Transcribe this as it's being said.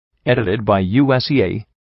Edited by USEA.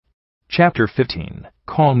 Chapter 15.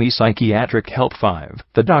 Call Me Psychiatric. Help 5.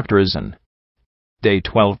 The doctor is in. Day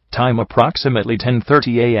 12. Time approximately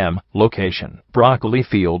 10:30 a.m. Location: Broccoli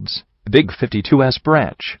Fields, Big 52S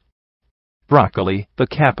branch. Broccoli, the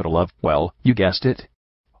capital of, well, you guessed it.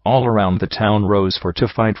 All around the town rose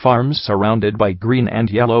fortified farms surrounded by green and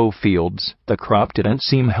yellow fields. The crop didn't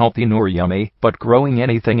seem healthy nor yummy, but growing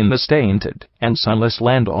anything in the stained and sunless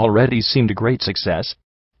land already seemed a great success.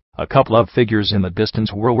 A couple of figures in the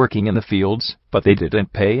distance were working in the fields, but they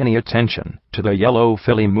didn't pay any attention to the yellow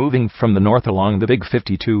filly moving from the north along the Big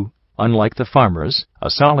 52. Unlike the farmers, a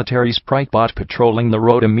solitary sprite bot patrolling the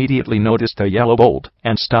road immediately noticed the yellow bolt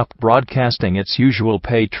and stopped broadcasting its usual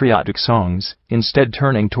patriotic songs, instead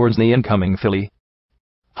turning towards the incoming filly.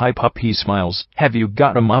 "Hi puppy," smiles. "Have you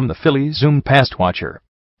got a mom?" The filly zoomed past Watcher.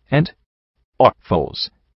 "And? Oh,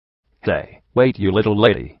 foals. Hey, wait you little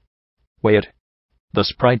lady. Wait." The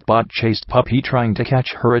sprite bot chased Puppy, trying to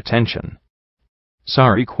catch her attention.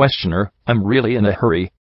 "Sorry, questioner, I'm really in a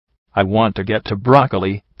hurry. I want to get to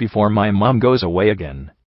Broccoli before my mom goes away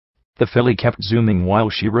again." The filly kept zooming while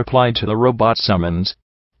she replied to the robot summons.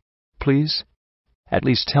 "Please? At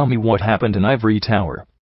least tell me what happened in Ivory Tower.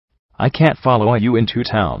 I can't follow you into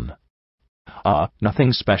town."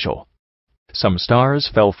 Nothing special. Some stars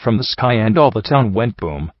fell from the sky and all the town went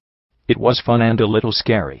boom. It was fun and a little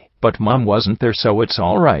scary, but Mom wasn't there, so it's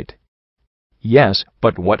all right." "Yes,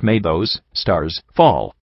 but what made those stars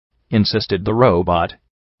fall?" insisted the robot.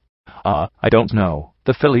 I don't know."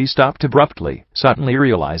 The filly stopped abruptly, suddenly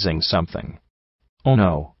realizing something. "Oh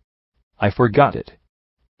no. I forgot it.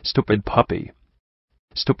 Stupid puppy.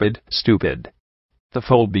 Stupid. The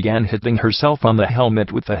foal began hitting herself on the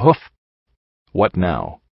helmet with the hoof. "What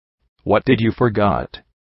now? What did you forgot?"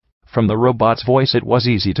 From the robot's voice it was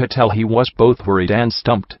easy to tell he was both worried and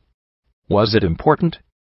stumped. "Was it important?"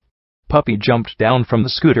 Puppy jumped down from the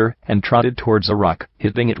scooter and trotted towards a rock,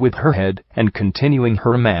 hitting it with her head and continuing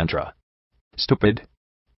her mantra. "Stupid.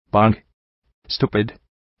 Bonk. Stupid.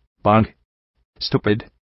 Bonk. Stupid.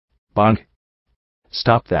 Bonk.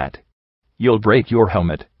 Stop that. You'll break your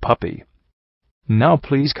helmet, puppy. Now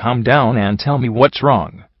please calm down and tell me what's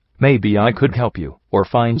wrong. Maybe I could help you, or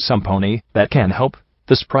find some pony that can help."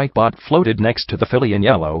 The sprite bot floated next to the filly in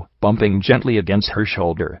yellow, bumping gently against her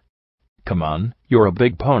shoulder. "Come on, you're a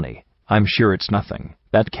big pony. I'm sure it's nothing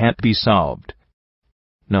that can't be solved."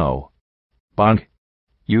 "No. Bonk.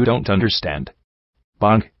 You don't understand.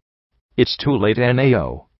 Bonk. It's too late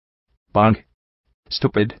now. Bonk.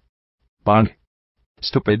 Stupid. Bonk.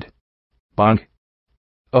 Stupid. Bonk.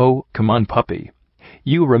 Oh, come on puppy.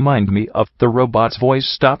 You remind me of..." The robot's voice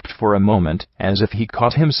stopped for a moment, as if he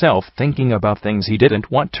caught himself thinking about things he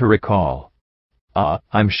didn't want to recall.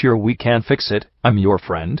 I'm sure we can fix it. I'm your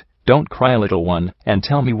friend. Don't cry, little one, and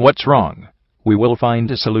tell me what's wrong. We will find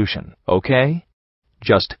a solution, okay?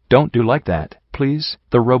 Just don't do like that, please."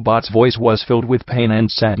 The robot's voice was filled with pain and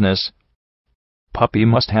sadness. Puppy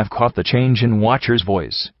must have caught the change in Watcher's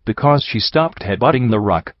voice, because she stopped headbutting the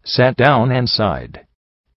rock, sat down and sighed.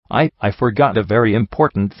 I forgot a very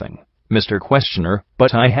important thing, Mr. Questioner,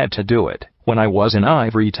 but I had to do it when I was in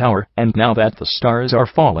Ivory Tower, and now that the stars are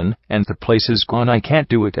fallen and the place is gone, I can't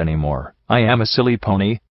do it anymore. I am a silly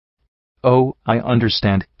pony." "Oh, I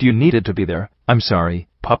understand. You needed to be there. I'm sorry,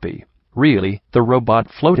 puppy. Really." The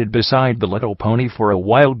robot floated beside the little pony for a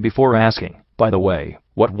while before asking, "By the way,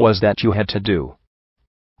 what was that you had to do?"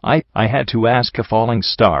 I had to ask a falling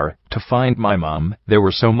star to find my mom. There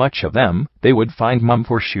were so much of them, they would find mom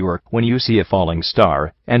for sure. When you see a falling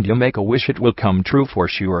star and you make a wish, it will come true for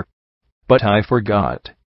sure. But I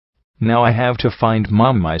forgot. Now I have to find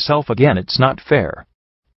mom myself again. It's not fair."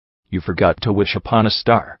 "You forgot to wish upon a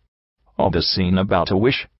star? All this scene about a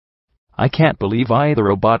wish? I can't believe I..." The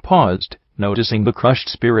robot paused, noticing the crushed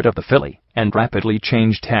spirit of the filly, and rapidly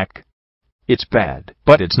changed tack. "It's bad,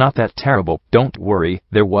 but it's not that terrible. Don't worry."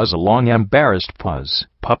 There was a long, embarrassed pause.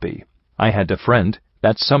 "Puppy, I had a friend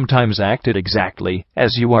that sometimes acted exactly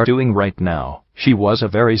as you are doing right now. She was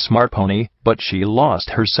a very smart pony, but she lost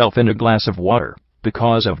herself in a glass of water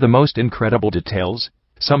because of the most incredible details.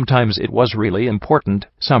 Sometimes it was really important,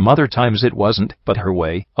 some other times it wasn't, but her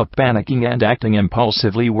way of panicking and acting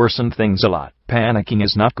impulsively worsened things a lot. Panicking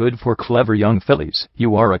is not good for clever young fillies.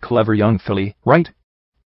 You are a clever young filly, right?"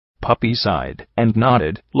 Puppy sighed and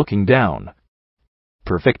nodded, looking down.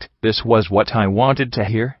 "Perfect. This was what I wanted to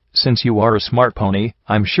hear. Since you are a smart pony,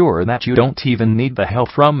 I'm sure that you don't even need the help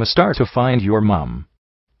from a star to find your mom.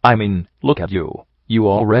 I mean, look at you. You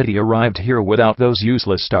already arrived here without those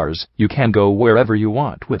useless stars. You can go wherever you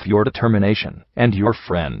want with your determination and your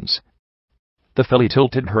friends." The filly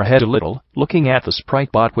tilted her head a little, looking at the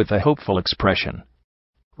sprite bot with a hopeful expression.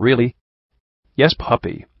 Really? Yes,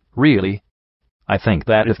 puppy, really. I think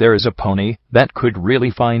that if there is a pony that could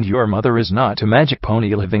really find your mother is not a magic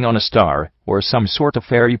pony living on a star, or some sort of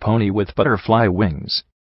fairy pony with butterfly wings.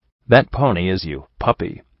 That pony is you,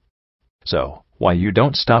 puppy. So, why you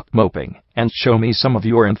don't stop moping, and show me some of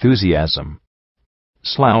your enthusiasm.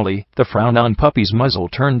 Slowly, the frown on Puppy's muzzle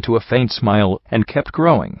turned to a faint smile and kept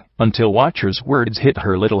growing, until Watcher's words hit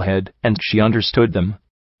her little head, and she understood them.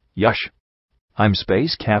 Yush. I'm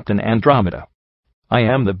Space Captain Andromeda. I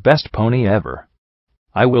am the best pony ever.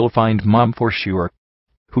 I will find Mom for sure.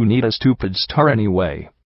 Who need a stupid star anyway?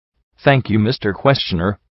 Thank you, Mr.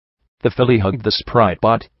 Questioner. The filly hugged the sprite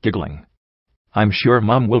bot, giggling. I'm sure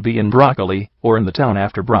Mom will be in Broccoli, or in the town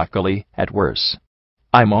after Broccoli, at worst.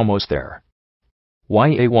 I'm almost there.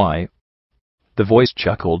 Why? The voice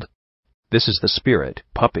chuckled. This is the spirit,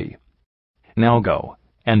 puppy. Now go,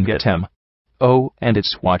 and get him. Oh, and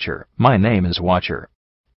it's Watcher. My name is Watcher.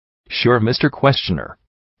 Sure, Mr. Questioner.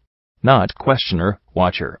 Not Questioner,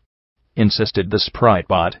 Watcher, insisted the sprite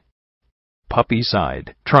bot. Puppy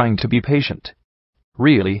sighed, trying to be patient.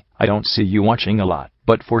 Really, I don't see you watching a lot,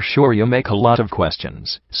 but for sure you make a lot of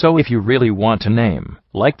questions, so if you really want a name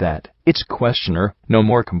like that, it's Questioner, no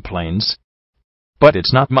more complaints. But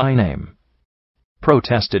it's not my name,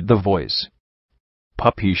 protested the voice.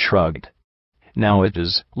 Puppy shrugged. Now it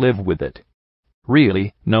is, live with it.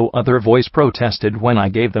 Really, no other voice protested when I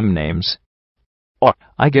gave them names. Oh,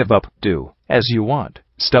 I give up, do as you want,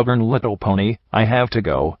 stubborn little pony, I have to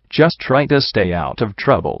go, just try to stay out of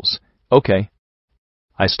troubles, okay?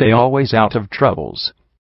 I stay always out of troubles.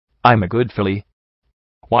 I'm a good filly.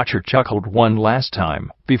 Watcher chuckled one last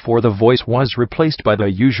time, before the voice was replaced by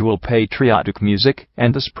the usual patriotic music,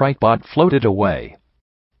 and the sprite bot floated away.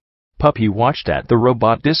 Puppy watched at the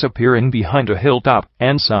robot disappearing behind a hilltop,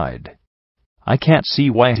 and sighed. I can't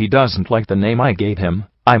see why he doesn't like the name I gave him.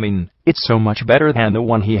 I mean, it's so much better than the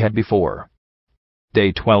one he had before.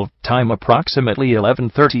 Day 12, time approximately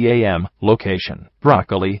 11:30 a.m., location,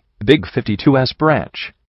 Broccoli, Big 52's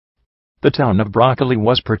branch. The town of Broccoli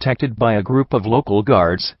was protected by a group of local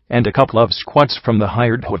guards, and a couple of squads from the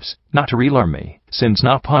hired hooves, not a real army, since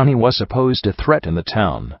no pony was supposed to threaten the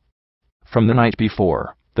town. From the night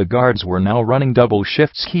before, the guards were now running double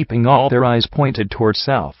shifts, keeping all their eyes pointed toward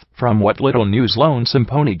south. From what little news Lonesome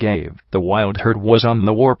Pony gave, the wild herd was on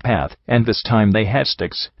the warpath, and this time they had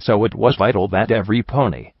sticks, so it was vital that every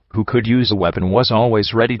pony who could use a weapon was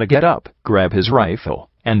always ready to get up, grab his rifle,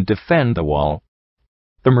 and defend the wall.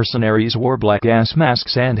 The mercenaries wore black gas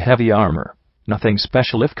masks and heavy armor. Nothing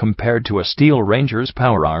special if compared to a Steel Ranger's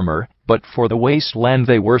power armor, but for the wasteland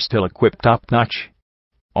they were still equipped top-notch.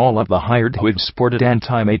 All of the hired hoods sported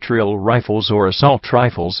anti-material rifles or assault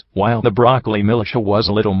rifles, while the Broccoli militia was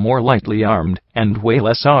a little more lightly armed, and way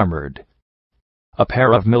less armored. A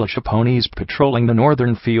pair of militia ponies patrolling the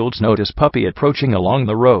northern fields noticed Puppy approaching along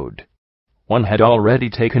the road. One had already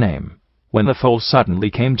taken aim, when the foal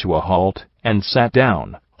suddenly came to a halt, and sat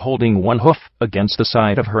down, holding one hoof against the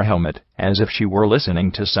side of her helmet, as if she were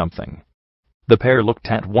listening to something. The pair looked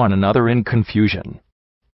at one another in confusion.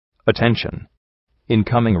 Attention!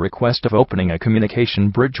 Incoming request of opening a communication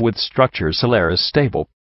bridge with structure Solaris stable.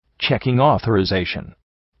 Checking authorization.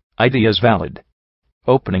 ID is valid.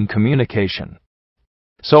 Opening communication.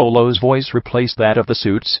 Solo's voice replaced that of the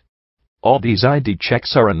suits. All these ID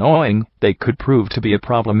checks are annoying. They could prove to be a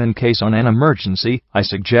problem in case on an emergency. I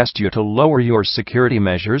suggest you to lower your security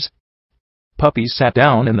measures. Puppy sat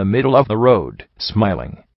down in the middle of the road,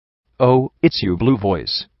 smiling. Oh, it's you, Blue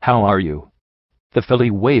Voice. How are you? The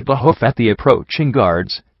filly waved a hoof at the approaching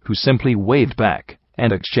guards, who simply waved back,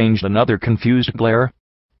 and exchanged another confused glare.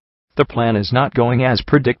 The plan is not going as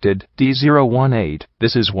predicted, D018,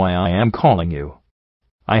 this is why I am calling you.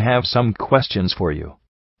 I have some questions for you.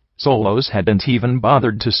 Solos hadn't even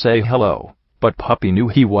bothered to say hello, but Puppy knew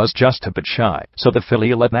he was just a bit shy, so the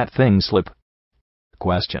filly let that thing slip.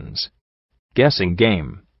 Questions. Guessing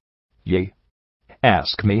game. Yay.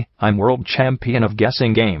 Ask me, I'm world champion of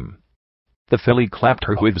guessing game. The filly clapped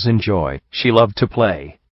her hooves in joy. She loved to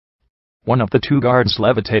play. One of the two guards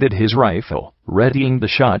levitated his rifle, readying the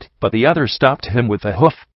shot, but the other stopped him with a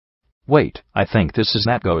hoof. Wait, I think this is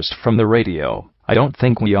that ghost from the radio. I don't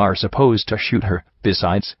think we are supposed to shoot her.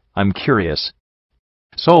 Besides, I'm curious.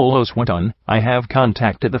 Solos went on, I have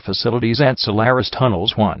contacted the facilities at Solaris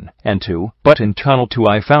Tunnels 1 and 2, but in Tunnel 2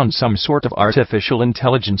 I found some sort of artificial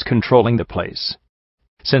intelligence controlling the place.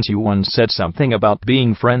 Since you once said something about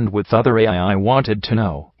being friend with other AI, I wanted to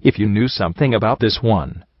know if you knew something about this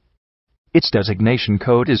one. Its designation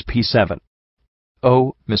code is P7.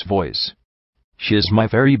 Oh, Miss Voice. She is my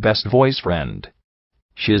very best voice friend.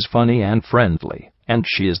 She is funny and friendly, and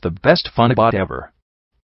she is the best funabot ever.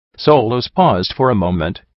 Solos paused for a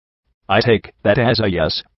moment. I take that as a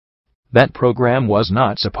yes. That program was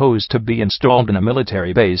not supposed to be installed in a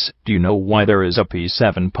military base. Do you know why there is a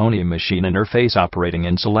P7 pony machine interface operating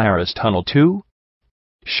in Solaris Tunnel 2?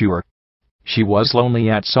 Sure. She was lonely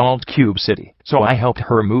at Salt Cube City, so I helped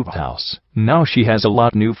her move house. Now she has a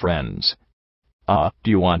lot new friends.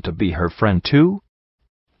 Do you want to be her friend too?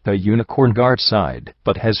 The unicorn guard sighed,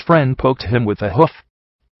 but his friend poked him with a hoof.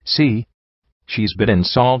 See? She's been in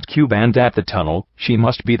Salt Cube and at the tunnel. She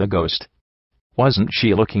must be the ghost. Wasn't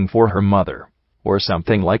she looking for her mother, or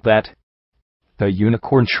something like that? The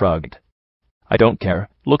unicorn shrugged. I don't care.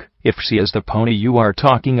 Look, if she is the pony you are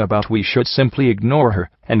talking about, we should simply ignore her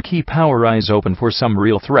and keep our eyes open for some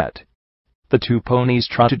real threat. The two ponies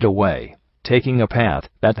trotted away, taking a path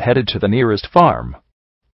that headed to the nearest farm.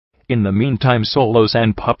 In the meantime, Solos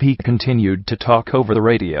and Puppy continued to talk over the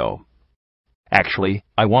radio. Actually,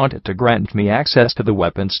 I wanted to grant me access to the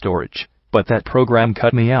weapon storage, but that program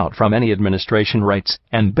cut me out from any administration rights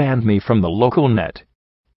and banned me from the local net.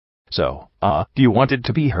 So, you wanted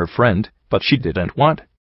to be her friend, but she didn't want?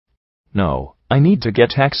 No, I need to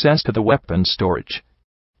get access to the weapon storage.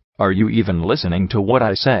 Are you even listening to what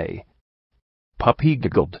I say? Puppy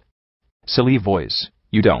giggled. Silly voice,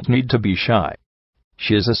 you don't need to be shy.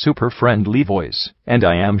 She is a super friendly voice, and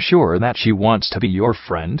I am sure that she wants to be your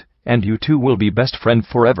friend, and you two will be best friends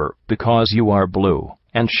forever, because you are blue,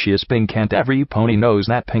 and she is pink, and every pony knows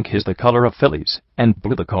that pink is the color of fillies, and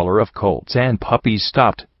blue the color of colts. And Puppy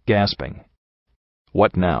stopped, gasping.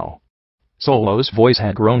 What now? Solo's voice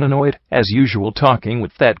had grown annoyed. As usual, talking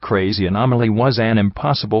with that crazy anomaly was an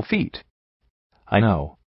impossible feat. I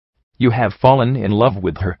know. You have fallen in love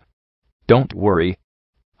with her. Don't worry.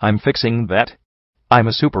 I'm fixing that. I'm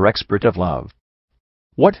a super expert of love.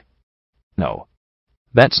 What? No.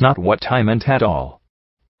 That's not what I meant at all.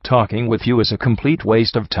 Talking with you is a complete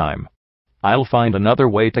waste of time. I'll find another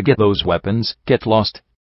way to get those weapons. Get lost.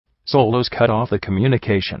 Solos cut off the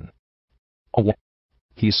communication. Oh,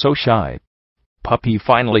 he's so shy. Puppy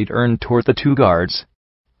finally turned toward the two guards.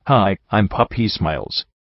 Hi, I'm Puppy Smiles.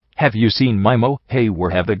 Have you seen Mimo? Hey,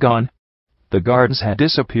 where have they gone? The guards had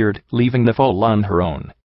disappeared, leaving the foal on her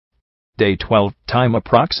own. Day 12, time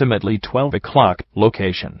approximately 12 o'clock,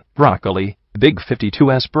 location, Broccoli, Big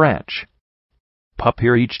 52's branch. Puppy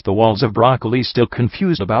reached the walls of Broccoli, still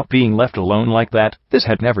confused about being left alone like that. This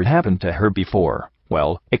had never happened to her before.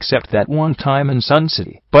 Well, except that one time in Sun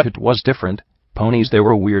City, but it was different. Ponies, they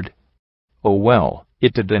were weird. Oh well,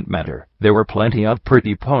 it didn't matter. There were plenty of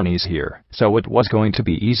pretty ponies here, so it was going to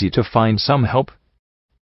be easy to find some help.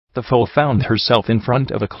 The foal found herself in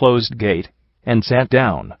front of a closed gate, and sat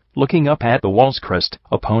down, looking up at the wall's crest.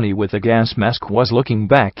 A pony with a gas mask was looking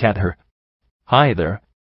back at her. Hi there.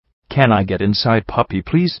 Can I get inside, Puppy,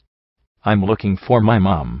 please? I'm looking for my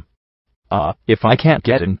mom. If I can't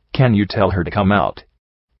get in, can you tell her to come out?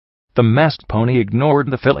 The masked pony ignored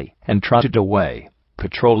the filly and trotted away,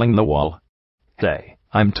 patrolling the wall. Hey,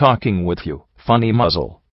 I'm talking with you, funny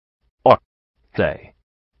muzzle. Oh, hey.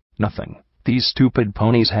 Nothing. These stupid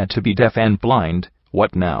ponies had to be deaf and blind.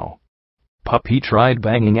 What now? Puppy tried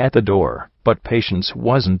banging at the door, but patience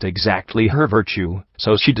wasn't exactly her virtue,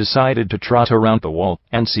 so she decided to trot around the wall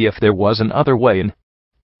and see if there was another way in.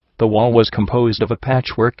 The wall was composed of a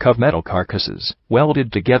patchwork of metal carcasses,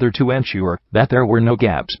 welded together to ensure that there were no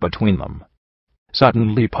gaps between them.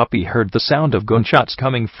 Suddenly Puppy heard the sound of gunshots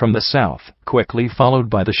coming from the south, quickly followed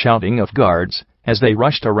by the shouting of guards, as they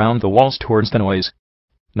rushed around the walls towards the noise.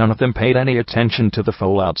 None of them paid any attention to the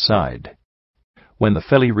foal outside. When the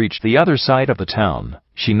filly reached the other side of the town,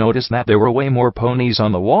 she noticed that there were way more ponies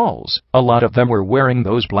on the walls. A lot of them were wearing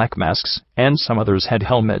those black masks, and some others had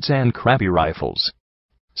helmets and crappy rifles.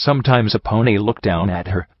 Sometimes a pony looked down at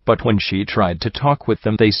her, but when she tried to talk with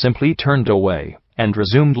them, they simply turned away and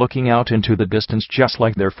resumed looking out into the distance just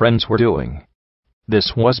like their friends were doing.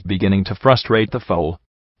 This was beginning to frustrate the foal.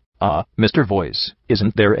 Mr. Voice,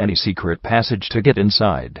 isn't there any secret passage to get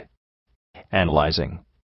inside? Analyzing.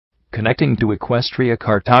 Connecting to Equestria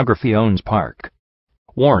cartography owns park.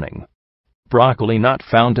 Warning. Broccoli not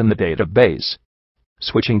found in the database.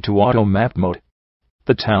 Switching to auto map mode.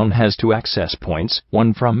 The town has two access points,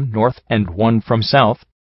 one from north and one from south.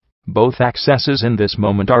 Both accesses in this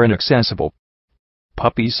moment are inaccessible.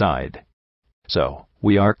 Puppy sighed. So,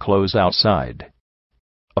 we are closed outside.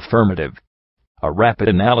 Affirmative. A rapid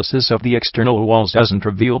analysis of the external walls doesn't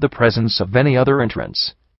reveal the presence of any other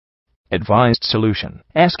entrance. Advised solution,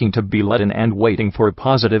 asking to be let in and waiting for a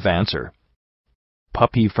positive answer.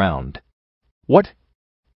 Puppy frowned. What?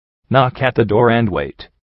 knock at the door and wait.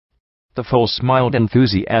 The foal smiled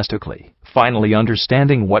enthusiastically, finally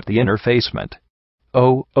understanding what the interface meant.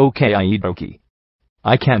 Oh, okay,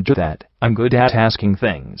 I can't do that, I'm good at asking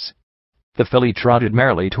things. The filly trotted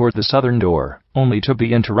merrily toward the southern door, only to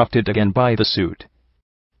be interrupted again by the suit.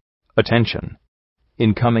 Attention.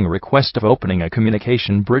 Incoming request of opening a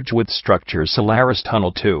communication bridge with structure Solaris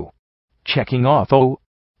Tunnel 2. Checking off. Oh.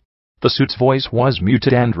 The suit's voice was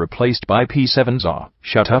muted and replaced by P7's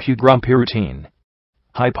shut up you grumpy routine.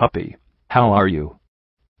 Hi puppy, how are you?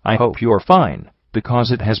 I hope you're fine,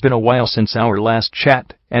 because it has been a while since our last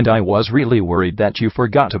chat, and I was really worried that you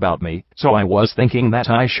forgot about me, so I was thinking that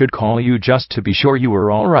I should call you just to be sure you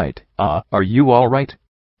were alright. Are you alright?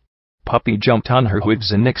 Puppy jumped on her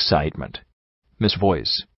hooves in excitement. Miss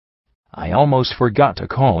Voice. I almost forgot to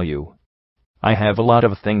call you. I have a lot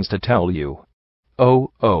of things to tell you.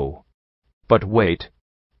 Oh. But wait.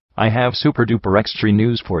 I have super duper extra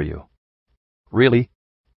news for you. Really?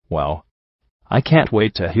 Well, I can't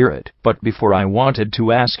wait to hear it, but before I wanted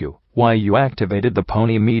to ask you why you activated the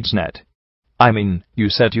Pony Meads net. I mean, you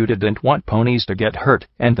said you didn't want ponies to get hurt,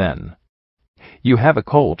 and then you have a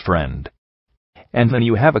cold friend. And then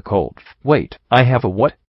you have a cold. Wait, I have a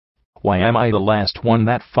what? Why am I the last one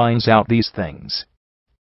that finds out these things?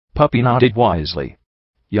 Puppy nodded wisely.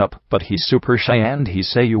 Yup, but he's super shy and he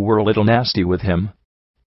say you were a little nasty with him.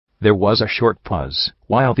 There was a short pause,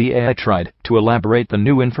 while the AI tried to elaborate the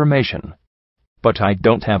new information. But I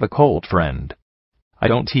don't have a cold friend. I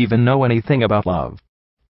don't even know anything about love.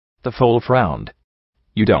 The foal frowned.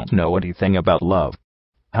 You don't know anything about love?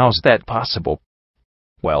 How's that possible?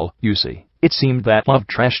 Well, you see, it seemed that love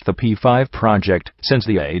trashed the P5 project, since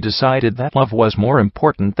the AI decided that love was more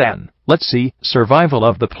important than, let's see, survival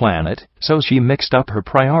of the planet, so she mixed up her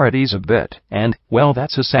priorities a bit, and, well,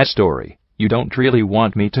 that's a sad story. You don't really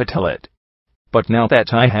want me to tell it. But now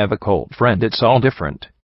that I have a cold friend, it's all different.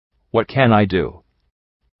 What can I do?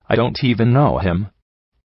 I don't even know him.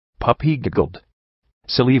 Puppy giggled.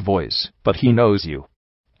 Silly voice, but he knows you.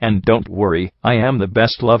 And don't worry, I am the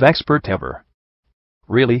best love expert ever.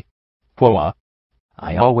 Really? Whoa.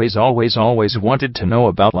 I always wanted to know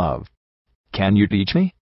about love. Can you teach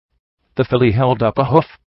me? The filly held up a hoof.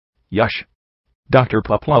 Yush. Dr.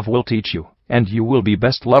 Puplove will teach you, and you will be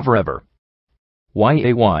best lover ever.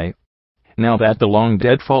 Why? Now that the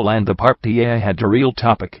long-dead foal and the party had a real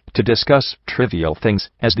topic to discuss, trivial things,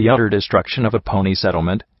 as the utter destruction of a pony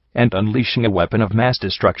settlement, and unleashing a weapon of mass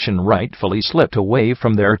destruction rightfully slipped away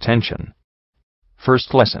from their attention.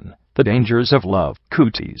 First lesson, the dangers of love,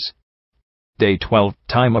 cooties. Day 12,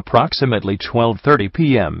 time approximately 12:30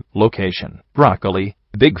 p.m., location, Broccoli,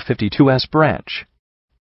 Big 52's branch.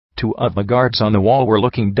 Two of the guards on the wall were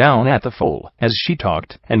looking down at the foal as she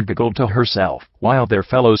talked and giggled to herself, while their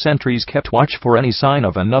fellow sentries kept watch for any sign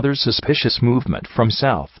of another suspicious movement from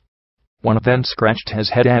south. One of them scratched his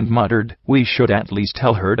head and muttered, "We should at least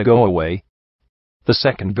tell her to go away." The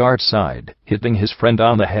second guard sighed, hitting his friend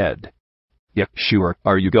on the head. "Yeah, sure,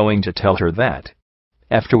 are you going to tell her that?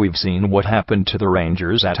 After we've seen what happened to the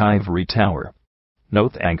Rangers at Ivory Tower?" "No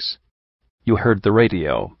thanks. You heard the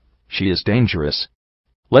radio. She is dangerous.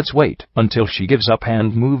 Let's wait until she gives up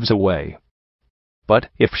and moves away." "But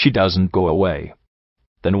if she doesn't go away,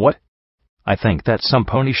 then what?" "I think that some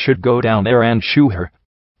pony should go down there and shoo her."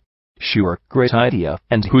 "Sure, great idea,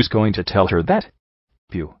 and who's going to tell her that?"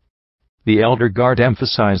 "You." The elder guard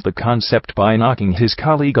emphasized the concept by knocking his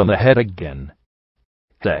colleague on the head again.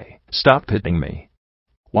 "Say, stop hitting me.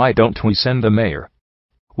 Why don't we send the mayor?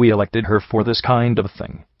 We elected her for this kind of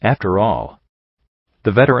thing, after all."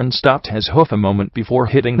 The veteran stopped his hoof a moment before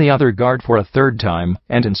hitting the other guard for a third time,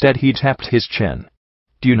 and instead he tapped his chin.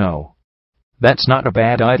 "Do you know? That's not a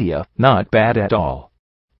bad idea, not bad at all."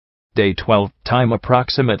 Day 12, time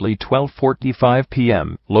approximately 12:45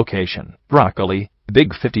 p.m., location, Broccoli,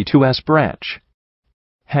 Big 52's branch.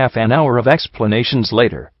 Half an hour of explanations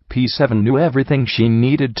later, P7 knew everything she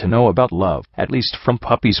needed to know about love, at least from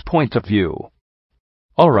Puppy's point of view.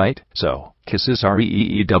 Alright, so, kisses are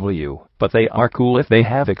EEW, but they are cool if they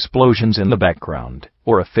have explosions in the background,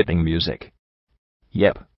 or a fitting music.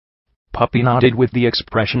 Yep. Puppy nodded with the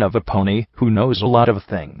expression of a pony who knows a lot of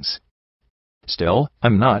things. Still,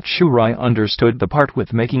 I'm not sure I understood the part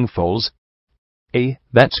with making foals.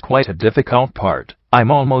 That's quite a difficult part.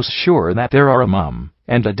 I'm almost sure that there are a mom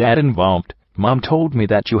and a dad involved. Mom told me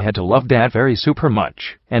that you had to love Dad very super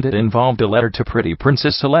much, and it involved a letter to pretty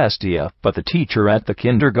Princess Celestia, but the teacher at the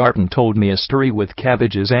kindergarten told me a story with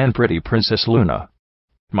cabbages and pretty Princess Luna.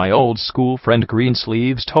 My old school friend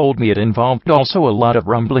Greensleeves told me it involved also a lot of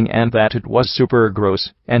rumbling and that it was super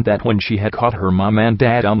gross, and that when she had caught her mom and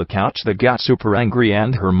dad on the couch they got super angry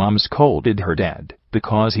and her mom scolded her dad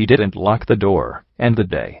because he didn't lock the door. And the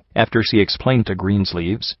day after she explained to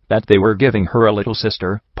Greensleeves that they were giving her a little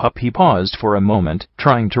sister, Puppy paused for a moment,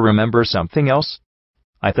 trying to remember something else.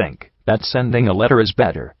 I think that sending a letter is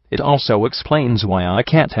better. It also explains why I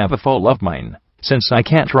can't have a full of mine, since I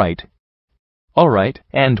can't write. Alright,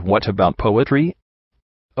 and what about poetry?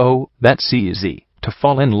 Oh, that's easy. To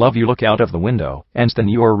fall in love you look out of the window, and then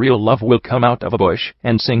your real love will come out of a bush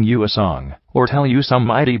and sing you a song, or tell you some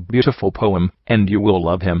mighty beautiful poem, and you will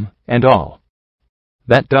love him, and all.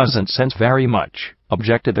 That doesn't sense very much,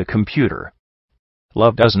 objected the computer.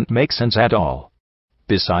 Love doesn't make sense at all.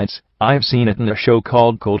 Besides, I've seen it in a show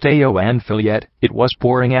called Colteo and Filiette. It was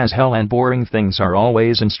boring as hell, and boring things are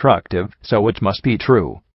always instructive, so it must be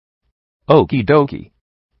true. Okie dokie.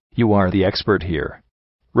 You are the expert here,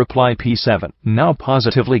 replied P7, now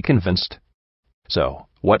positively convinced. So,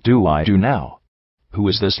 what do I do now? Who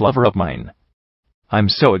is this lover of mine? I'm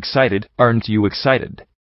so excited, aren't you excited?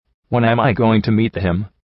 When am I going to meet him?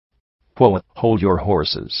 Whoa, hold your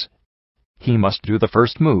horses. He must do the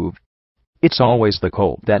first move. It's always the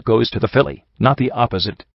colt that goes to the filly, not the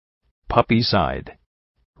opposite. Puppy sighed.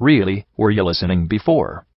 Really, were you listening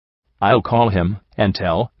before? I'll call him and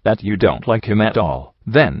tell that you don't like him at all,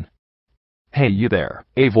 then. Hey you there,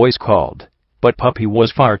 a voice called, but Puppy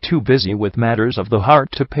was far too busy with matters of the heart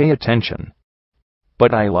to pay attention.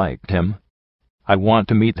 But I liked him. I want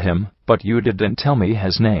to meet him, but you didn't tell me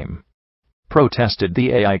his name, protested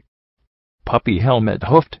the AI. Puppy Helmet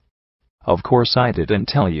hoofed. Of course I didn't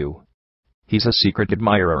tell you. He's a secret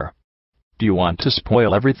admirer. Do you want to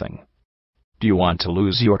spoil everything? Do you want to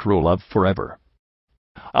lose your true love forever?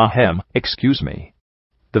 Ahem, excuse me.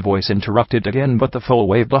 The voice interrupted again, but the foal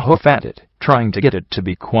waved a hoof at it, trying to get it to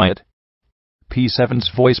be quiet. P7's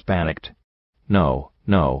voice panicked. No,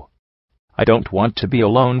 no. I don't want to be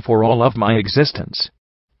alone for all of my existence.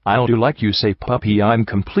 I'll do like you say, Puppy. I'm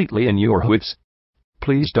completely in your hooves.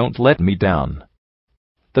 Please don't let me down.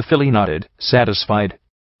 The filly nodded, satisfied.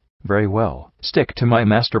 Very well, stick to my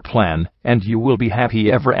master plan, and you will be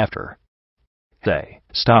happy ever after. Hey,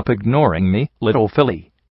 stop ignoring me, little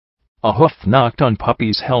filly. A hoof knocked on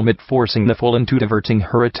Puppy's helmet, forcing the foal into diverting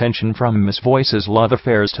her attention from Miss Voice's love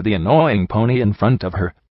affairs to the annoying pony in front of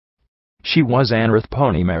her. She was an earth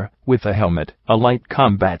pony mare, with a helmet, a light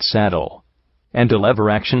combat saddle, and a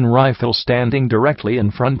lever-action rifle standing directly in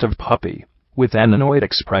front of Puppy, with an annoyed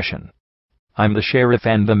expression. I'm the sheriff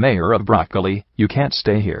and the mayor of Broccoli. You can't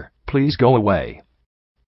stay here. Please go away.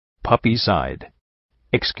 Puppy sighed.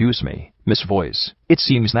 Excuse me, Miss Voice. It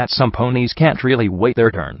seems that some ponies can't really wait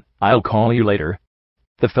their turn. I'll call you later.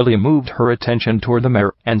 The filly moved her attention toward the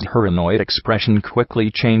mare, and her annoyed expression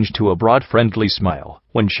quickly changed to a broad friendly smile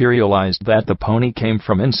when she realized that the pony came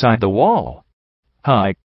from inside the wall.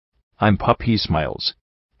 Hi. I'm Puppy Smiles.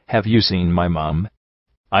 Have you seen my mom?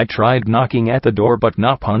 I tried knocking at the door, but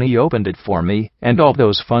no pony opened it for me, and all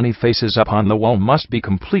those funny faces up on the wall must be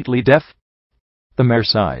completely deaf. The mare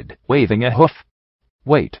sighed, waving a hoof.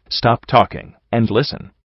 Wait, stop talking, and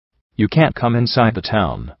listen. You can't come inside the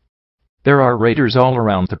town. There are raiders all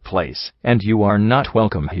around the place, and you are not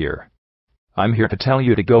welcome here. I'm here to tell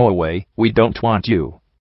you to go away. We don't want you.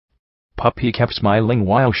 Puppy kept smiling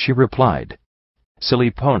while she replied.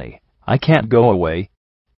 Silly pony, I can't go away.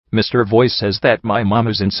 Mr. Voice says that my mom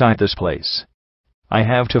is inside this place. I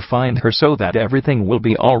have to find her so that everything will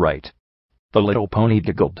be all right. The little pony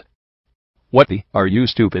giggled. What the? Are you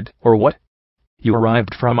stupid, or what? You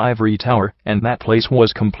arrived from Ivory Tower, and that place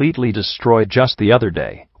was completely destroyed just the other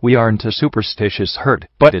day. We aren't a superstitious herd,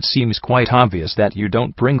 but it seems quite obvious that you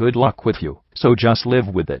don't bring good luck with you, so just live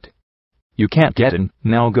with it. You can't get in.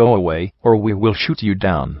 Now go away, or we will shoot you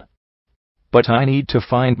down. But I need to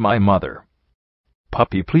find my mother.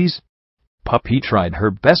 Puppy, please. Puppy tried her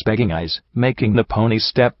best, begging eyes, making the pony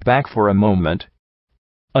step back for a moment.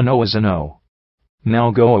 A no is a no. Now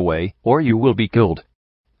go away, or you will be killed.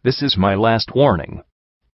 This is my last warning.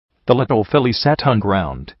 The little filly sat on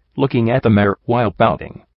ground, looking at the mare while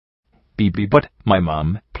pouting. But, my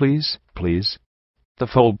mom, please, please. The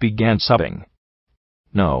foal began sobbing.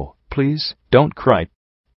 No, please, don't cry.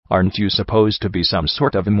 Aren't you supposed to be some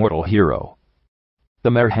sort of immortal hero?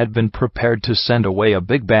 The mare had been prepared to send away a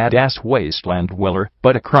big badass wasteland dweller,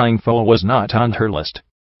 but a crying foal was not on her list.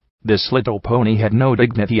 This little pony had no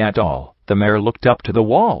dignity at all. The mare looked up to the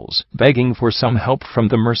walls, begging for some help from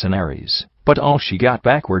the mercenaries, but all she got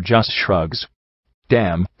back were just shrugs.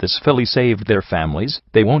 Damn, this filly saved their families.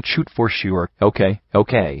 They won't shoot for sure. Okay,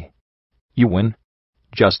 okay. You win.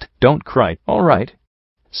 Just don't cry, alright?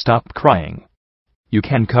 Stop crying. You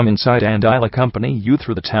can come inside and I'll accompany you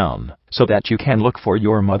through the town, so that you can look for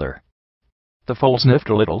your mother. The foal sniffed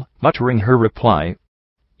a little, muttering her reply.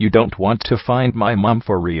 You don't want to find my mom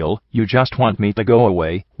for real, you just want me to go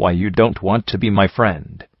away. Why you don't want to be my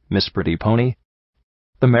friend, Miss Pretty Pony?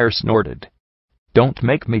 The mare snorted. Don't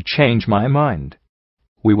make me change my mind.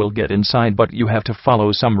 We will get inside, but you have to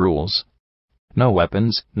follow some rules. No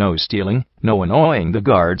weapons, no stealing, no annoying the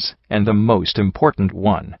guards, and the most important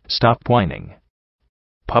one, stop whining.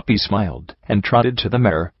 Puppy smiled and trotted to the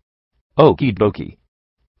mare. Okie dokie.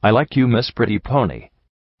 I like you, Miss Pretty Pony.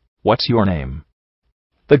 What's your name?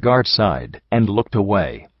 The guard sighed and looked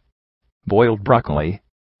away. Boiled broccoli.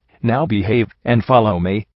 Now behave and follow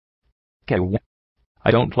me.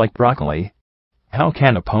 I don't like broccoli. How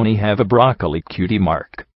can a pony have a broccoli cutie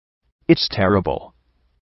mark? It's terrible,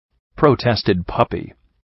 protested Puppy.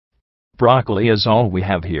 Broccoli is all we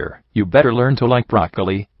have here. You better learn to like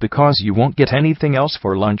broccoli, because you won't get anything else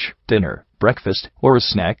for lunch, dinner, breakfast, or a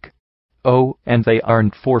snack. Oh, and they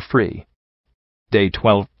aren't for free. Day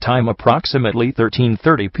 12, time approximately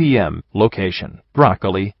 13:30 p.m., location,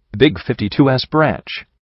 Broccoli, Big 52's branch.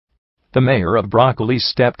 The mayor of Broccoli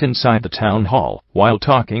stepped inside the town hall while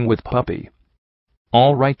talking with Puppy.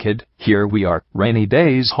 All right, kid, here we are, Rainy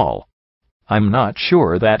Days Hall. I'm not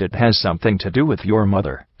sure that it has something to do with your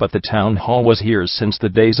mother, but the town hall was here since the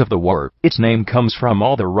days of the war. Its name comes from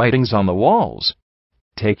all the writings on the walls.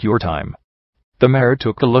 Take your time. The mayor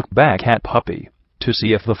took a look back at Puppy to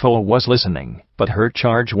see if the foal was listening, but her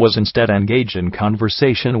charge was instead engaged in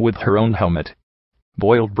conversation with her own helmet.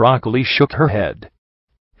 Boiled Broccoli shook her head.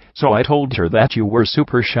 So I told her that you were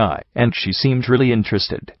super shy, and she seemed really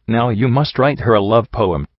interested. Now you must write her a love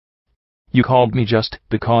poem. You called me just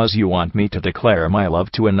because you want me to declare my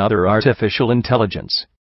love to another artificial intelligence.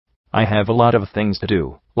 I have a lot of things to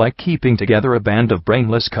do, like keeping together a band of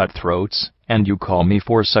brainless cutthroats, and you call me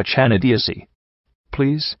for such an idiocy.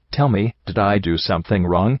 Please, tell me, did I do something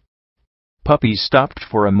wrong? Puppy stopped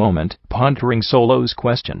for a moment, pondering Solo's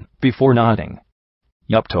question, before nodding.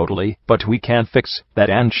 Yup, totally, but we can't fix that,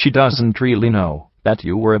 and she doesn't really know that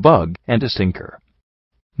you were a bug and a stinker.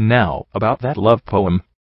 Now, about that love poem.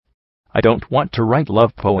 I don't want to write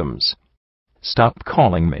love poems. Stop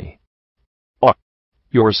calling me. Oh,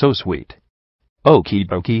 you're so sweet. Okie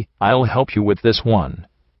dokie, I'll help you with this one.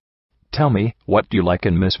 Tell me, what do you like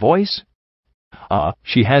in Miss Voice?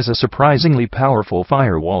 She has a surprisingly powerful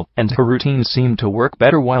firewall, and her routines seem to work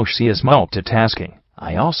better while she is multitasking.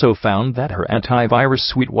 I also found that her antivirus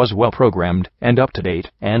suite was well programmed and up to date,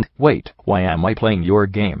 and, wait, why am I playing your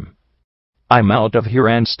game? I'm out of here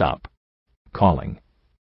and stop calling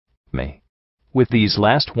me. With these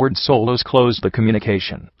last words, Solos closed the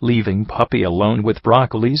communication, leaving Puppy alone with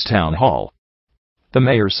Broccoli's town hall. The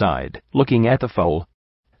mayor sighed, looking at the foal.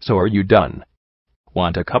 So are you done?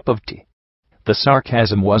 Want a cup of tea? The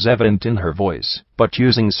sarcasm was evident in her voice, but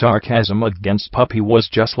using sarcasm against Puppy was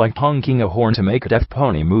just like honking a horn to make a deaf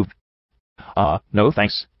pony move. No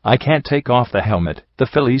thanks, I can't take off the helmet. The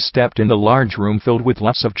filly stepped in the large room filled with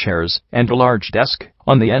lots of chairs and a large desk.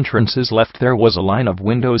 On the entrance's left there was a line of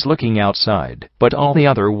windows looking outside, but all the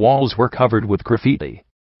other walls were covered with graffiti.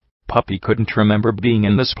 Puppy couldn't remember being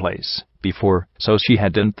in this place before, so she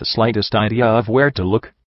hadn't the slightest idea of where to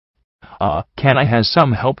look. Can I have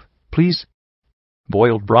some help, please?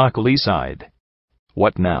 Boiled Broccoli sighed.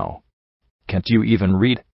 What now? Can't you even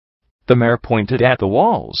read? The mayor pointed at the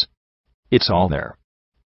walls. It's all there.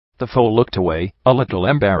 The foal looked away, a little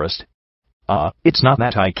embarrassed. It's not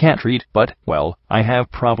that I can't read, but, well, I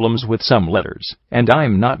have problems with some letters, and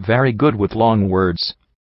I'm not very good with long words.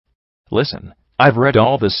 Listen, I've read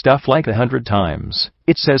all this stuff like 100 times.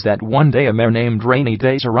 It says that one day a mayor named Rainy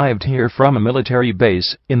Days arrived here from a military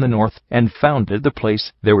base in the north and founded the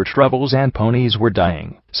place. There were troubles and ponies were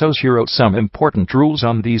dying, so she wrote some important rules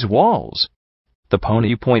on these walls. The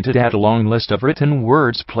pony pointed at a long list of written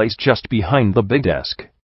words placed just behind the big desk.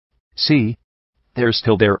 See? They're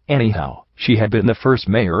still there anyhow. She had been the first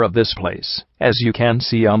mayor of this place, as you can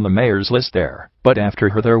see on the mayor's list there, but after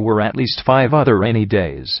her there were at least 5 other Rainy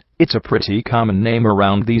Days. It's a pretty common name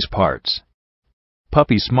around these parts.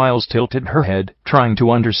 Puppy Smiles tilted her head, trying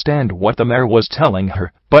to understand what the mayor was telling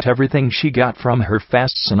her, but everything she got from her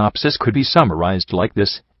fast synopsis could be summarized like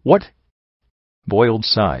this. What? Boiled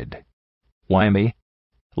sighed. Why me?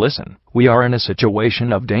 Listen, we are in a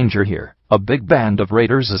situation of danger here. A big band of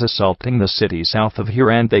raiders is assaulting the city south of here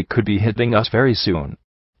and they could be hitting us very soon.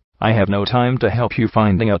 I have no time to help you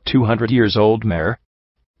finding a 200-years-old mare.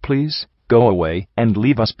 Please, go away and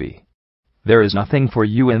leave us be. There is nothing for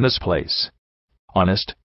you in this place.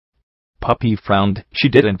 Honest? Puppy frowned. She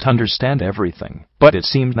didn't understand everything, but it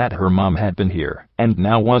seemed that her mom had been here, and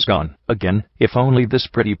now was gone again. If only this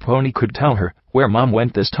pretty pony could tell her where Mom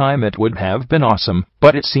went this time, it would have been awesome,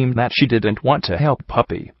 but it seemed that she didn't want to help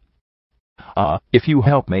Puppy. If you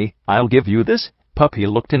help me, I'll give you this. Puppy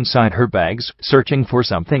looked inside her bags, searching for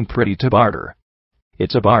something pretty to barter.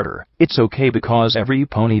 It's a barter. It's okay because every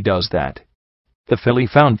pony does that. The filly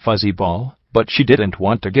found Fuzzy Ball, but she didn't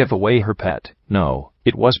want to give away her pet. No,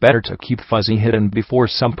 it was better to keep Fuzzy hidden before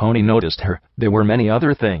some pony noticed her. There were many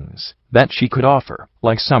other things that she could offer,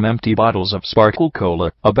 like some empty bottles of sparkle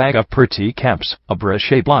cola, a bag of pretty caps, a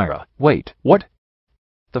brochet lyra. Wait, what?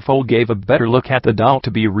 The foal gave a better look at the doll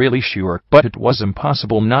to be really sure, but it was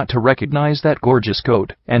impossible not to recognize that gorgeous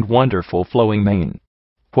coat and wonderful flowing mane.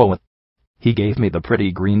 Whoa! He gave me the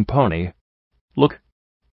pretty green pony. Look.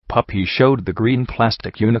 Puppy showed the green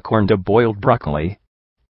plastic unicorn to Boiled Broccoli.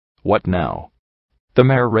 What now? The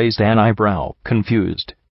mare raised an eyebrow,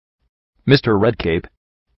 confused. Mr. Redcape.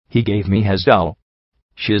 He gave me his doll.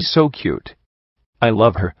 She is so cute. I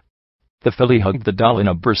love her. The filly hugged the doll in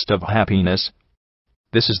a burst of happiness.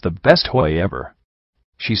 This is the best toy ever.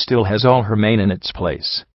 She still has all her mane in its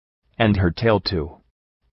place. And her tail too.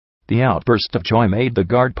 The outburst of joy made the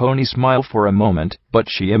guard pony smile for a moment, but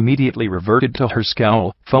she immediately reverted to her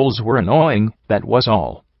scowl. Foals were annoying, that was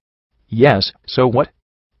all. Yes, so what?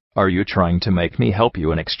 Are you trying to make me help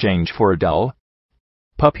you in exchange for a doll?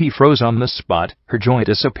 Puppy froze on the spot, her joy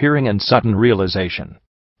disappearing in sudden realization.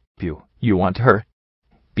 You want her?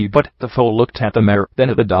 But the foal looked at the mare, then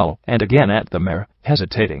at the doll, and again at the mare,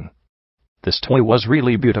 hesitating. This toy was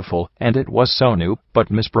really beautiful, and it was so new, but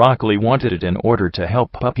Miss Broccoli wanted it in order to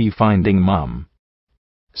help Puppy finding Mom.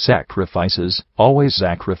 Sacrifices, always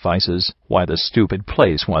sacrifices. Why, the stupid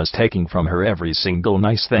place was taking from her every single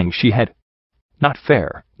nice thing she had. Not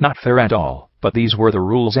fair at all, but these were the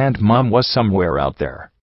rules and Mom was somewhere out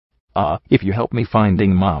there. If you help me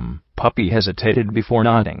finding Mom, Puppy hesitated before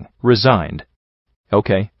nodding, resigned.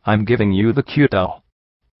 Okay, I'm giving you the cute doll.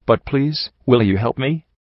 But please, will you help me?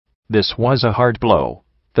 This was a hard blow.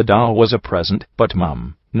 The doll was a present, but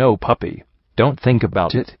Mom, no Puppy. Don't think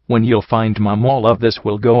about it. When you'll find Mom, all of this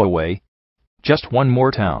will go away. Just one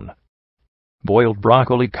more town. Boiled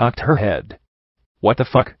Broccoli cocked her head. What the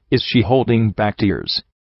fuck, is she holding back tears?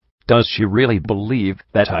 Does she really believe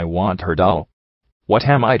that I want her doll? What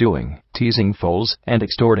am I doing, teasing foals and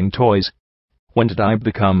extorting toys? When did I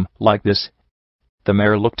become like this? The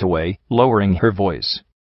mare looked away, lowering her voice.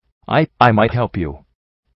 I might help you.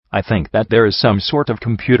 I think that there is some sort of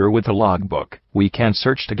computer with a logbook. We can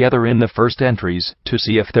search together in the first entries to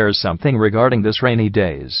see if there's something regarding this rainy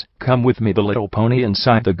days. Come with me. The little pony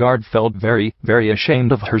inside the guard felt very, very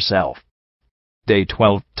ashamed of herself. Day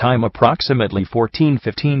 12, time approximately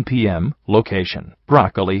 14:15 p.m., location,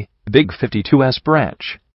 Broccoli, Big 52S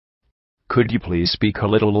branch. Could you please speak a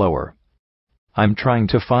little lower? I'm trying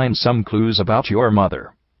to find some clues about your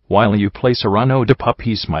mother. While you play Serrano de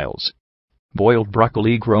Puppy smiles. Boiled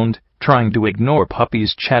Broccoli groaned, trying to ignore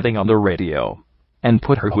Puppy's chatting on the radio, and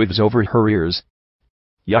put her hooves over her ears.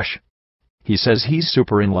 Yush. He says he's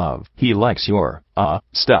super in love. He likes your,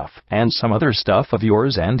 stuff, and some other stuff of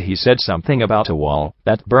yours, and he said something about a wall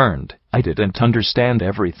that burned. I didn't understand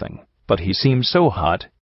everything, but he seemed so hot.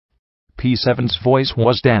 P7's voice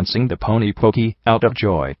was dancing the pony pokey out of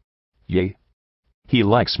joy. Yay. He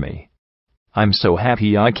likes me. I'm so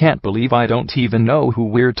happy I can't believe I don't even know who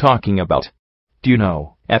we're talking about. Do you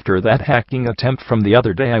know, after that hacking attempt from the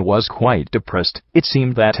other day I was quite depressed. It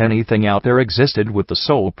seemed that anything out there existed with the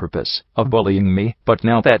sole purpose of bullying me, but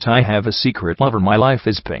now that I have a secret lover my life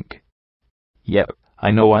is pink. Yep, I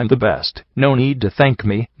know I'm the best. No need to thank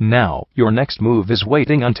me. Now, your next move is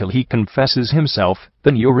waiting until he confesses himself,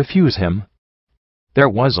 then you refuse him. There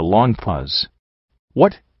was a long pause.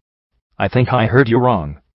 What? I think I heard you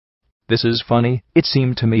wrong. This is funny. It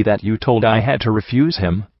seemed to me that you told I had to refuse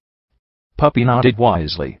him. Puppy nodded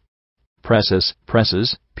wisely. Presses,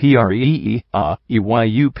 P-R-E-E-E-A-E-Y-U-P.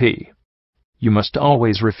 You must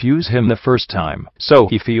always refuse him the first time, so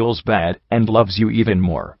he feels bad and loves you even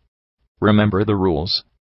more. Remember the rules.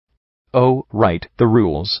 Oh, right, the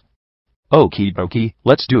rules. Okie dokie,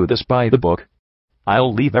 let's do this by the book.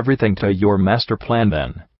 I'll leave everything to your master plan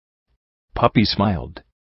then. Puppy smiled.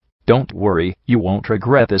 Don't worry, you won't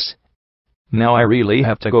regret this. Now I really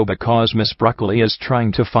have to go because Miss Broccoli is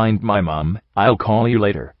trying to find my mom. I'll call you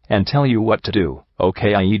later and tell you what to do,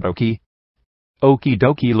 okay? Okie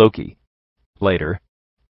dokie Loki. Later.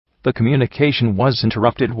 The communication was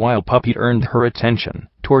interrupted while Puppy turned her attention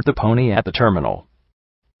toward the pony at the terminal.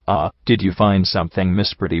 Did you find something,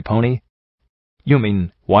 Miss Pretty Pony? You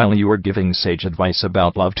mean, while you were giving sage advice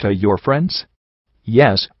about love to your friends?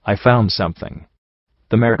 Yes, I found something.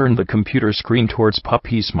 The mare turned the computer screen towards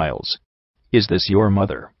Puppy. Smiles. Is this your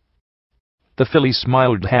mother? The filly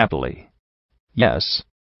smiled happily. Yes.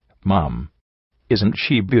 Mom. Isn't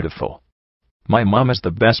she beautiful? My mom is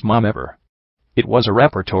the best mom ever. It was a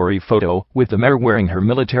repertory photo, with the mare wearing her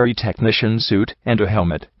military technician suit and a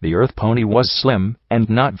helmet. The earth pony was slim, and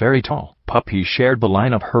not very tall. Puppy shared the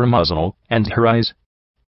line of her muzzle, and her eyes.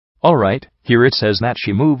 Alright, here it says that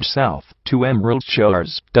she moved south, to Emerald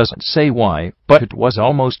Shores. Doesn't say why, but it was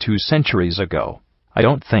almost 2 centuries ago. I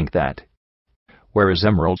don't think that. Where is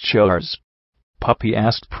Emerald Shores? Puppy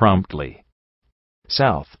asked promptly.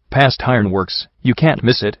 South, past Ironworks. You can't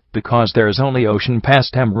miss it, because there's only ocean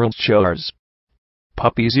past Emerald Shores.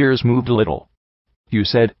 Puppy's ears moved a little. You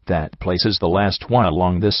said that place is the last one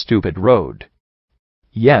along this stupid road.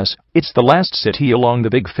 Yes, it's the last city along the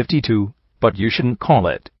Big 52, but you shouldn't call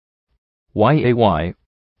it. Why?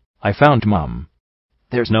 I found Mom.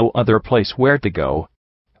 There's no other place where to go.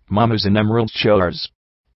 Mom is in Emerald Shores.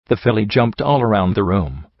 The filly jumped all around the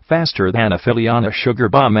room, faster than a filly on a sugar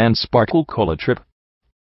bomb and sparkle cola trip.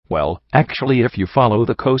 Well, actually, if you follow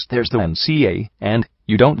the coast there's the NCA, and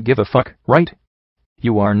you don't give a fuck, right?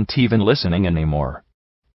 You aren't even listening anymore.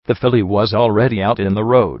 The filly was already out in the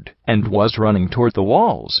road, and was running toward the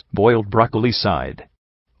walls. Boiled Broccoli sighed.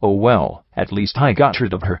 Oh well, at least I got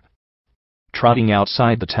rid of her. Trotting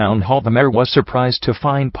outside the town hall, the mare was surprised to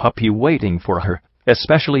find Puppy waiting for her,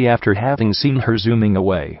 especially after having seen her zooming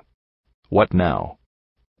away. What now?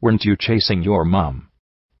 Weren't you chasing your mom?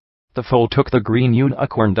 The foal took the green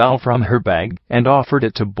unicorn doll from her bag and offered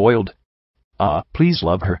it to Boiled. Please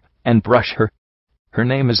love her, and brush her. Her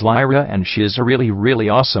name is Lyra and she is a really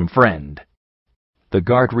awesome friend. The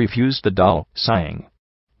guard refused the doll, sighing.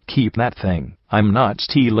 Keep that thing. I'm not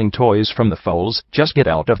stealing toys from the foals. Just get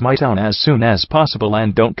out of my town as soon as possible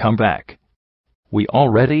and don't come back. We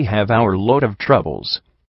already have our load of troubles.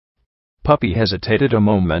 Puppy hesitated a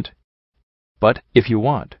moment. But, if you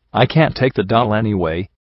want, I can't take the doll anyway.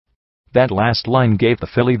 That last line gave the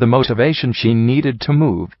filly the motivation she needed to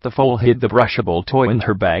move. The foal hid the brushable toy in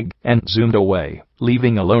her bag and zoomed away,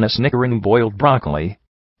 leaving alone a snickering Boiled Broccoli.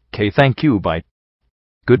 "'Kay, thank you, bye."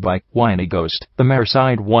 "Goodbye, whiny ghost." The mare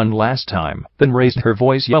sighed one last time, then raised her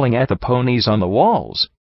voice, yelling at the ponies on the walls.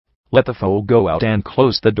 "Let the foal go out and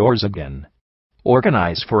close the doors again.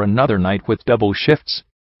 Organize for another night with double shifts.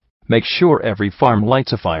 Make sure every farm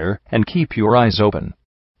lights a fire, and keep your eyes open."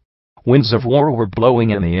 Winds of war were blowing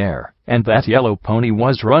in the air, and that yellow pony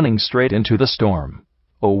was running straight into the storm.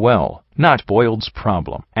 Oh well, not Boiled's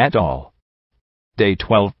problem at all. Day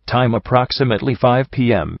 12, time approximately 5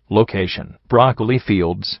 p.m., location, Broccoli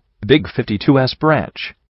Fields, Big 52's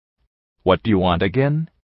branch. "What do you want again?"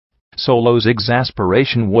 Solo's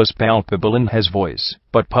exasperation was palpable in his voice,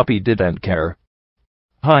 but Puppy didn't care.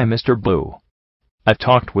 "Hi, Mr. Blue. I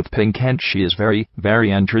talked with Pink and she is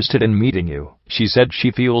very interested in meeting you. She said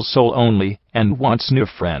she feels so lonely and wants new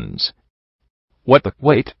friends." "What the—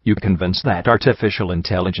 Wait, you convinced that artificial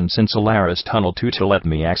intelligence in Solaris Tunnel 2 to let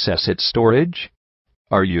me access its storage?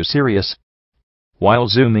 Are you serious?" While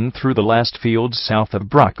zooming through the last fields south of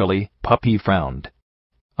Broccoli, Puppy frowned.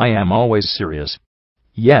 "I am always serious.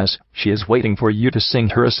 Yes, she is waiting for you to sing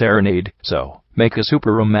her a serenade, so make a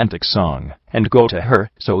super romantic song, and go to her,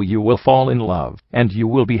 so you will fall in love, and you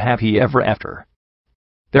will be happy ever after."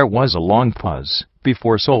 There was a long pause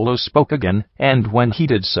before Solo spoke again, and when he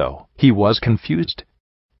did so, he was confused.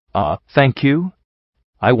 Thank you?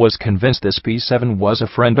 I was convinced this P7 was a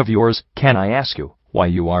friend of yours. Can I ask you why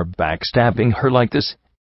you are backstabbing her like this?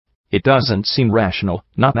 It doesn't seem rational,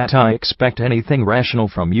 not that I expect anything rational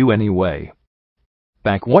from you anyway."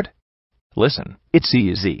 "Back what?" "Listen, it's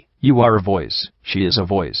easy. You are a voice, she is a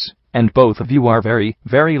voice, and both of you are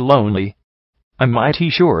very lonely. I'm mighty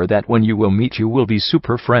sure that when you will meet you will be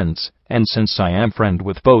super friends, and since I am friend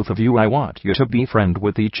with both of you I want you to be friend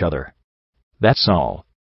with each other. That's all."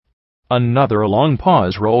 Another long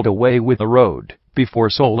pause rolled away with the road, before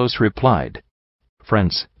Solos replied.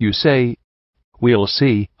 "Friends, you say? We'll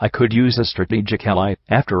see. I could use a strategic ally."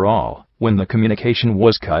 After all, when the communication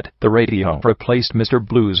was cut, the radio replaced Mr.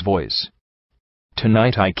 Blue's voice.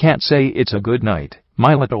 "Tonight I can't say it's a good night,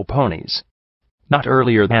 my little ponies. Not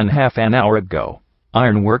earlier than half an hour ago,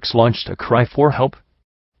 Ironworks launched a cry for help.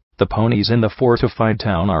 The ponies in the fortified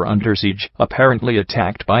town are under siege, apparently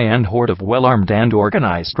attacked by an horde of well-armed and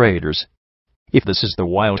organized raiders. If this is the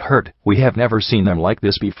Wild Herd, we have never seen them like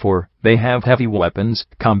this before. They have heavy weapons,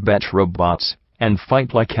 combat robots, and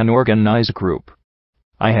fight like an organized group.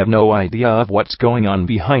 I have no idea of what's going on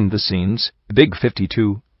behind the scenes. Big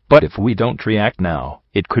 52, But if we don't react now,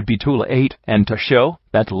 it could be too late, and to show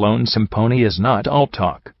that lonesome pony is not all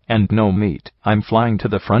talk and no meat, I'm flying to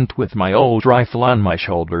the front with my old rifle on my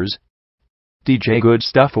shoulders. DJ Good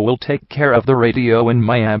Stuff will take care of the radio in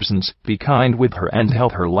my absence. Be kind with her and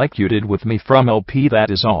help her like you did with me from LP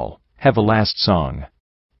That Is All. Have a last song.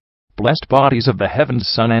 Blessed bodies of the heavens,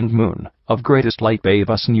 sun and moon, of greatest light, bathe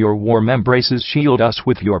us in your warm embraces, shield us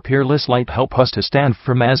with your peerless light, help us to stand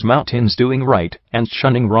firm as mountains, doing right and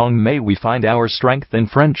shunning wrong. May we find our strength in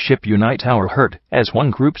friendship, unite our hurt as one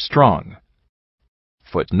group strong.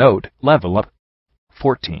 Footnote: Level Up.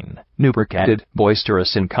 14. Lubricated,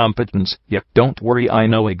 boisterous incompetence. Yep, don't worry, I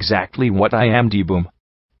know exactly what I am. Deboom.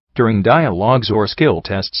 During dialogues or skill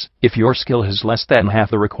tests, if your skill has less than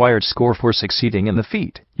half the required score for succeeding in the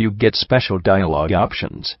feat, you get special dialogue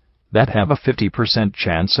options that have a 50%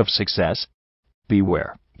 chance of success.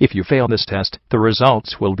 Beware, if you fail this test, the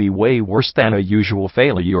results will be way worse than a usual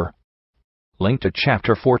failure. Link to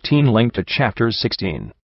Chapter 14. Link to Chapter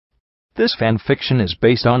 16. This fanfiction is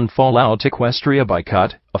based on Fallout Equestria by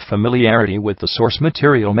Cut. A familiarity with the source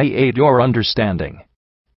material may aid your understanding.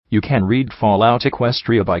 You can read Fallout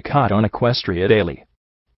Equestria by Cut on Equestria Daily.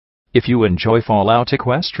 If you enjoy Fallout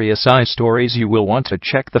Equestria side stories, you will want to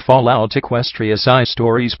check the Fallout Equestria side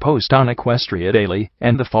stories post on Equestria Daily,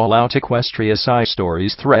 and the Fallout Equestria side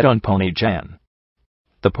stories thread on PonyChan.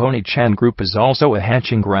 The PonyChan group is also a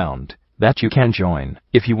hatching ground that you can join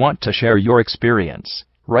if you want to share your experience,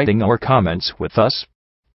 writing or comments with us.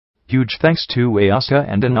 Huge thanks to Ayasa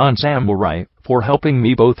and Anon Samurai for helping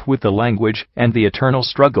me both with the language and the eternal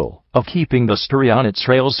struggle of keeping the story on its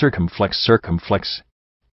rails. Circumflex.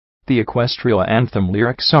 The Equestria anthem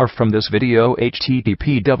lyrics are from this video.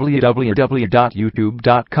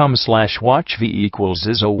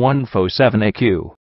 http://www.youtube.com/watchv=01447aq